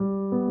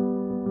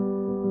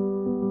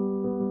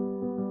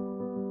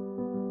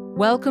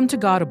Welcome to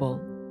Godable,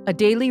 a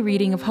daily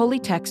reading of holy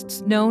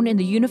texts known in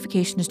the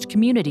Unificationist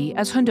community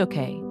as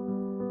Hundoke.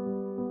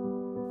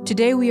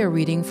 Today we are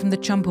reading from the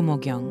Chambumo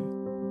Gyeong.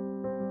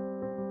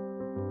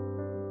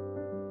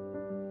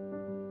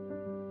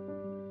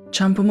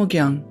 Chambumo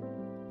Gyeong,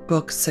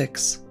 Book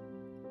 6.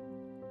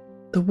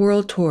 The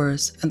World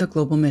Tours and the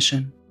Global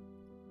Mission.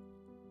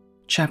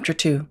 Chapter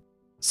 2,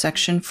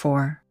 Section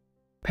 4,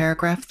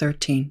 Paragraph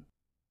 13.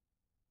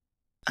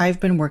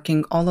 I've been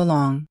working all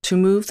along to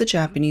move the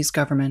Japanese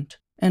government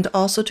and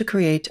also to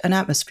create an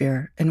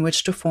atmosphere in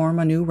which to form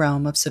a new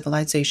realm of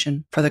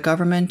civilization for the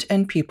government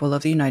and people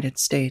of the United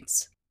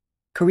States.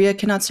 Korea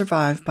cannot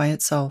survive by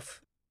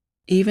itself.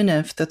 Even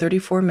if the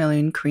 34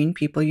 million Korean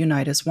people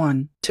unite as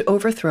one to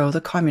overthrow the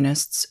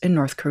communists in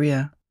North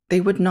Korea, they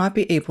would not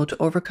be able to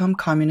overcome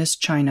communist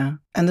China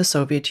and the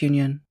Soviet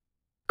Union.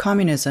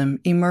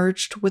 Communism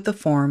emerged with the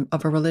form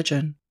of a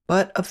religion,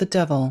 but of the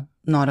devil,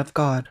 not of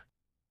God.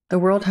 The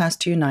world has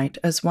to unite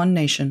as one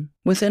nation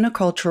within a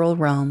cultural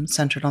realm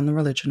centered on the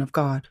religion of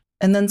God,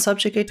 and then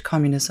subjugate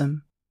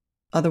communism.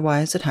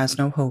 Otherwise, it has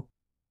no hope.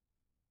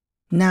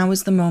 Now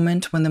is the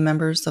moment when the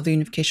members of the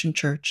Unification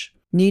Church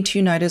need to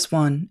unite as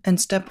one and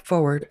step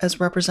forward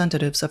as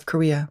representatives of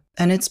Korea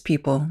and its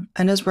people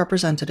and as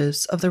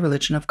representatives of the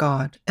religion of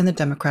God in the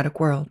democratic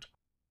world.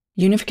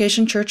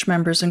 Unification Church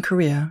members in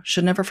Korea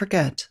should never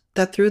forget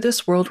that through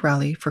this world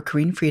rally for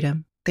Korean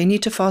freedom, they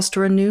need to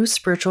foster a new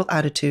spiritual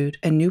attitude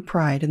and new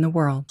pride in the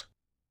world.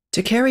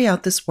 To carry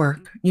out this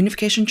work,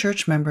 Unification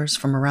Church members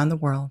from around the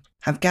world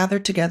have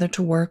gathered together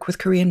to work with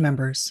Korean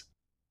members.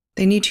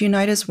 They need to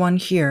unite as one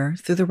here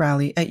through the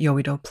rally at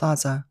Yeouido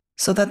Plaza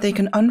so that they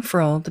can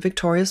unfurl the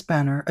victorious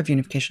banner of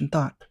unification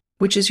thought,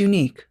 which is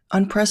unique,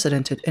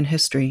 unprecedented in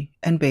history,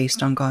 and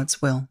based on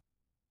God's will.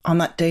 On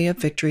that day of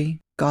victory,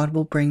 God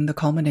will bring the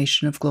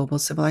culmination of global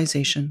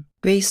civilization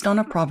based on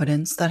a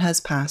providence that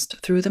has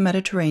passed through the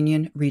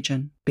Mediterranean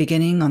region,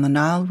 beginning on the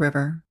Nile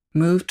River,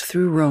 moved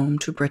through Rome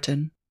to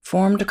Britain,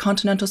 formed a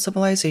continental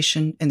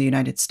civilization in the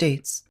United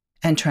States,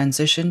 and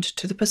transitioned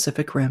to the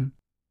Pacific Rim.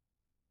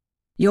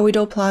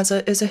 Yeouido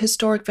Plaza is a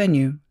historic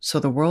venue, so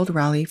the World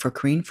Rally for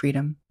Korean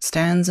Freedom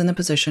stands in the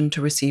position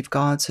to receive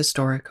God's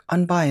historic,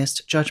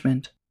 unbiased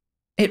judgment.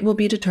 It will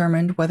be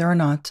determined whether or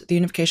not the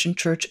Unification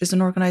Church is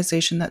an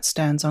organization that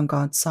stands on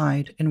God's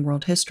side in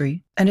world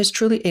history and is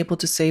truly able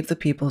to save the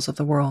peoples of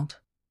the world.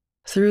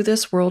 Through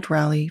this World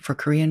Rally for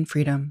Korean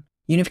Freedom,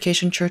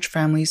 Unification Church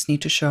families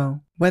need to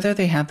show whether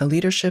they have the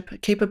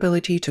leadership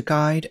capability to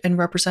guide and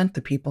represent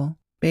the people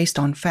based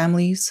on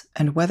families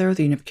and whether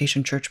the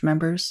Unification Church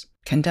members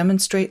can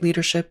demonstrate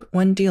leadership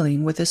when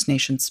dealing with this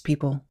nation's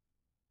people.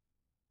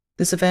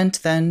 This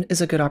event, then,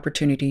 is a good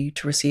opportunity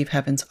to receive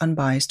heaven's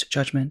unbiased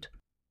judgment.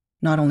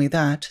 Not only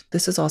that,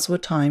 this is also a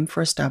time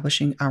for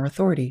establishing our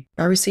authority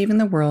by receiving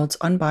the world's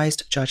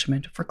unbiased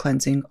judgment for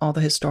cleansing all the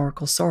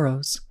historical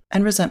sorrows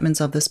and resentments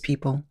of this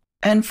people,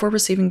 and for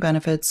receiving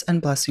benefits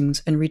and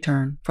blessings in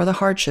return for the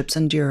hardships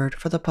endured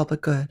for the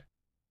public good.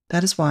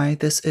 That is why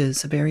this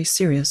is a very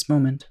serious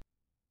moment.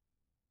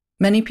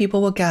 Many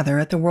people will gather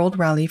at the World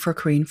Rally for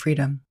Korean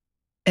Freedom.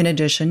 In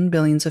addition,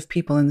 billions of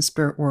people in the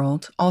spirit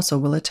world also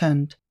will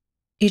attend.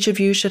 Each of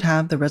you should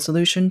have the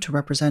resolution to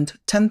represent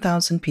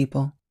 10,000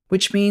 people,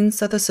 which means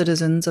that the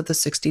citizens of the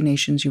 60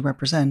 nations you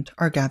represent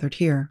are gathered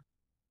here.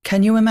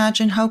 Can you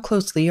imagine how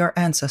closely your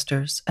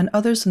ancestors and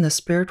others in the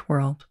spirit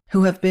world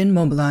who have been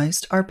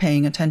mobilized are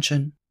paying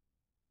attention?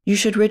 You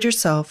should rid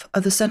yourself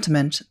of the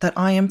sentiment that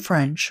I am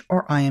French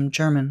or I am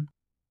German.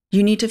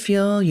 You need to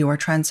feel you are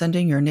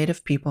transcending your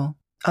native people,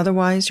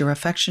 otherwise your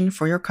affection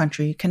for your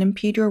country can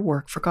impede your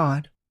work for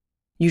God.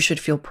 You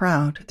should feel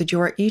proud that you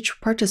are each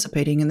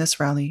participating in this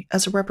rally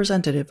as a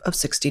representative of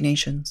 60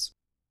 nations.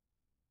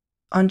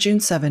 On June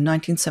 7,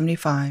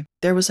 1975,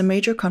 there was a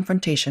major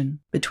confrontation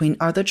between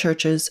other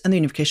churches and the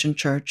Unification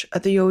Church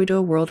at the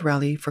Yeouido World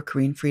Rally for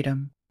Korean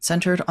Freedom,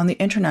 centered on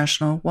the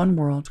international One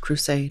World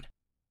Crusade.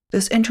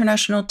 This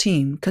international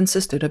team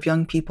consisted of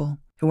young people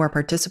who are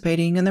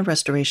participating in the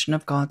restoration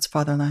of God's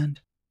fatherland.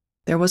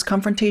 There was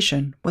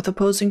confrontation with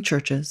opposing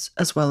churches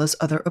as well as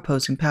other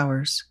opposing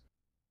powers.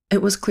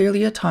 It was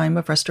clearly a time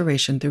of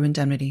restoration through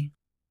indemnity.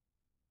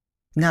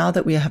 Now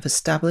that we have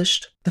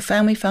established the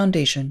family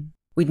foundation,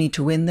 we need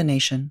to win the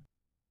nation.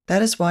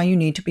 That is why you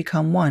need to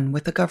become one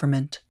with the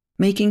government,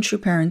 making true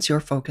parents your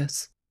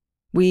focus.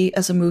 We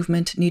as a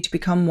movement need to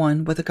become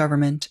one with the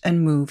government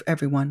and move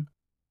everyone.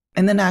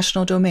 In the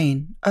national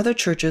domain, other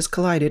churches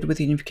collided with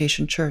the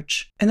Unification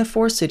Church in the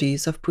 4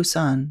 cities of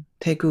Busan,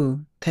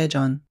 Daegu,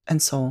 Daejeon,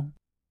 and Seoul.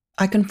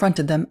 I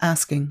confronted them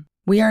asking,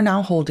 "We are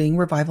now holding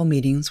revival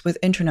meetings with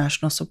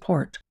international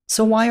support,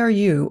 so why are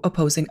you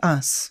opposing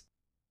us?"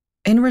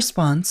 In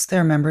response,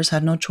 their members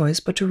had no choice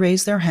but to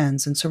raise their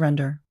hands and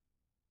surrender.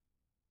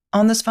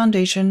 On this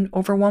foundation,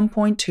 over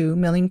 1.2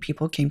 million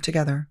people came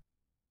together.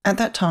 At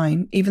that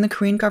time, even the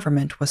Korean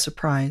government was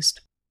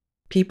surprised.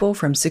 People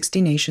from 60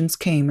 nations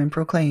came and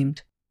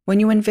proclaimed, "When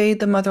you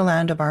invade the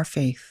motherland of our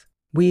faith,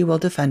 we will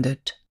defend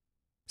it."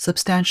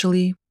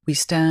 Substantially, we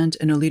stand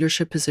in a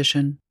leadership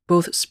position,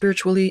 both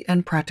spiritually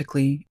and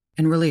practically,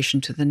 in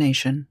relation to the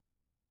nation.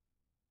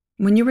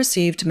 When you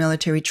received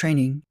military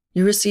training,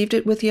 you received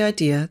it with the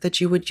idea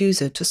that you would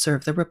use it to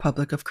serve the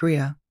Republic of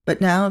Korea,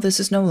 but now this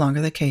is no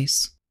longer the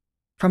case.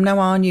 From now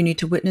on, you need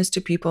to witness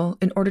to people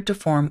in order to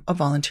form a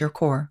volunteer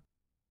corps.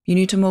 You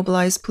need to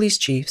mobilize police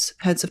chiefs,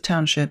 heads of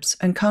townships,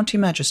 and county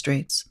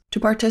magistrates to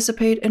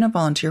participate in a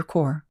volunteer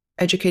corps,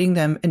 educating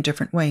them in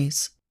different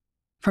ways.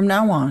 From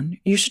now on,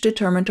 you should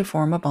determine to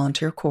form a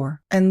volunteer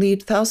corps and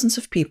lead thousands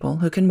of people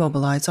who can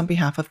mobilize on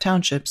behalf of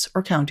townships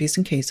or counties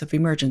in case of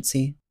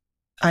emergency.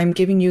 I am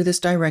giving you this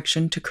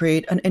direction to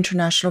create an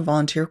international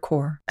volunteer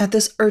corps at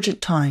this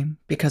urgent time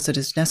because it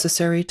is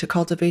necessary to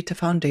cultivate a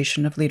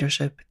foundation of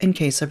leadership in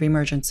case of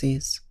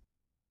emergencies.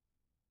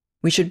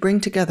 We should bring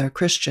together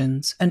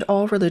Christians and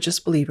all religious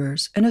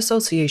believers in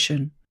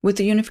association with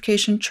the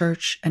Unification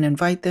Church and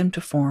invite them to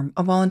form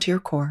a volunteer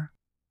corps.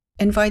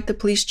 Invite the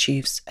police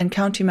chiefs and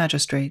county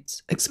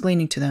magistrates,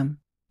 explaining to them,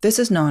 this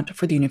is not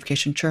for the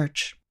Unification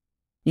Church.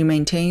 You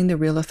maintain the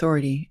real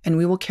authority, and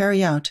we will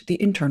carry out the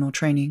internal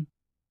training.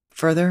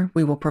 Further,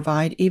 we will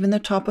provide even the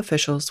top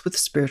officials with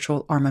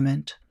spiritual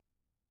armament.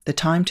 The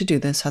time to do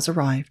this has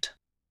arrived.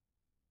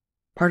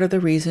 Part of the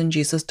reason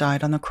Jesus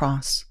died on the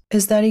cross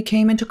is that he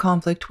came into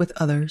conflict with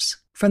others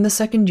from the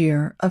second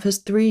year of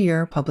his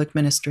 3-year public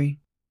ministry.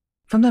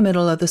 From the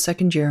middle of the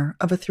second year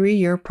of a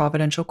 3-year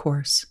providential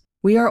course,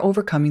 we are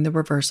overcoming the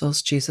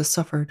reversals Jesus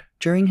suffered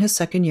during his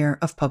second year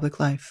of public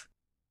life.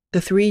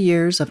 The 3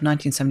 years of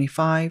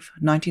 1975,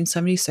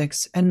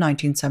 1976, and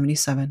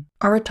 1977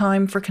 are a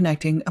time for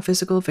connecting a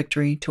physical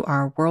victory to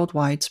our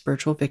worldwide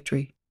spiritual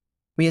victory.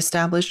 We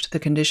established the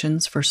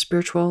conditions for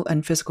spiritual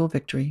and physical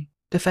victory,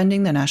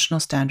 defending the national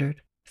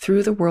standard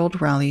through the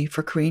World Rally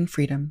for Korean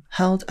Freedom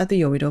held at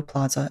the Yeouido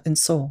Plaza in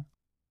Seoul.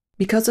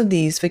 Because of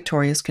these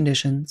victorious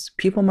conditions,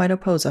 people might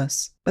oppose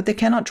us, but they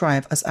cannot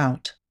drive us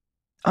out.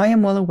 I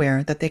am well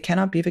aware that they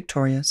cannot be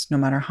victorious no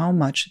matter how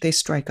much they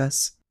strike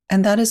us,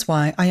 and that is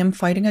why I am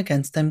fighting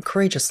against them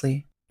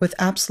courageously, with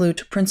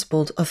absolute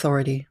principled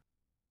authority.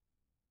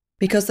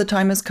 Because the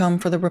time has come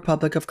for the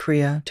Republic of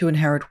Korea to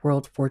inherit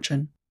world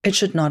fortune, it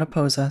should not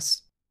oppose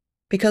us.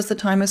 Because the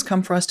time has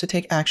come for us to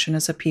take action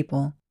as a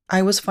people,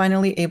 I was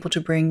finally able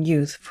to bring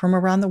youth from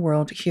around the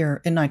world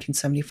here in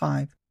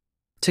 1975.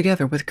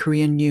 Together with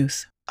Korean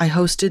youth, I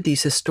hosted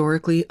these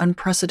historically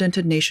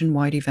unprecedented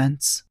nationwide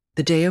events,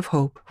 the Day of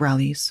Hope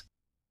rallies.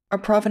 A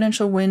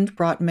providential wind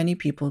brought many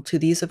people to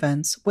these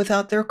events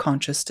without their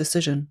conscious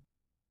decision.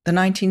 The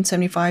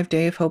 1975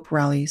 Day of Hope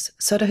rallies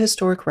set a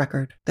historic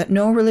record that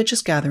no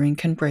religious gathering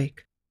can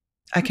break.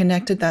 I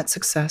connected that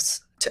success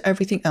to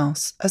everything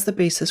else as the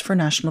basis for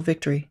national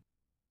victory.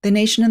 The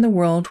nation and the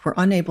world were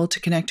unable to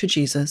connect to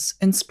Jesus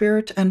in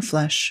spirit and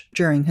flesh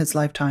during his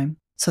lifetime,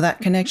 so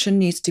that connection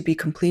needs to be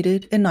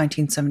completed in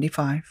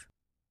 1975.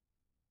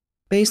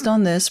 Based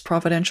on this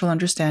providential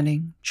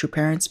understanding, True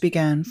Parents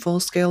began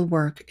full-scale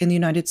work in the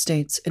United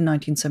States in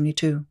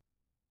 1972.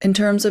 In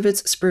terms of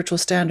its spiritual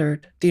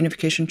standard, the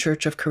Unification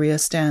Church of Korea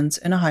stands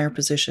in a higher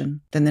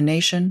position than the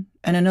nation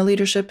and in a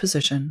leadership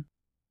position.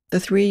 The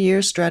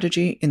 3-year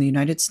strategy in the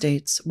United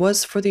States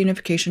was for the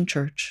Unification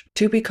Church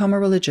to become a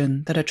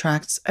religion that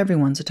attracts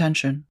everyone's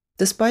attention,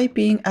 despite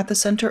being at the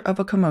center of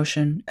a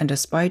commotion and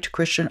despite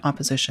Christian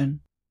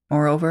opposition.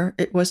 Moreover,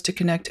 it was to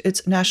connect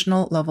its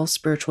national-level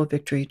spiritual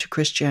victory to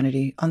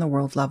Christianity on the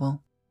world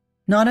level.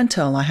 Not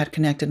until I had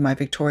connected my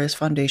victorious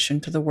foundation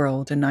to the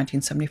world in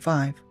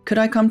 1975 could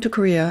I come to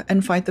Korea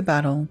and fight the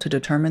battle to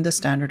determine the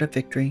standard of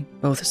victory,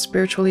 both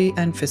spiritually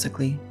and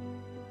physically.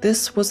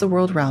 This was the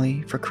World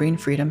Rally for Korean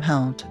Freedom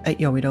held at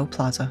Yeouido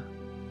Plaza.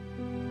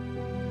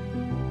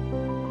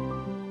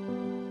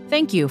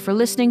 Thank you for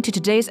listening to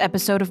today's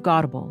episode of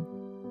Godable.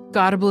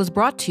 Godable is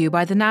brought to you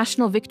by the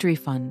National Victory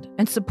Fund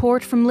and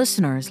support from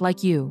listeners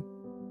like you.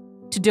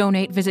 To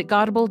donate, visit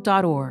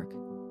godable.org.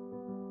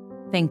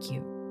 Thank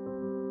you.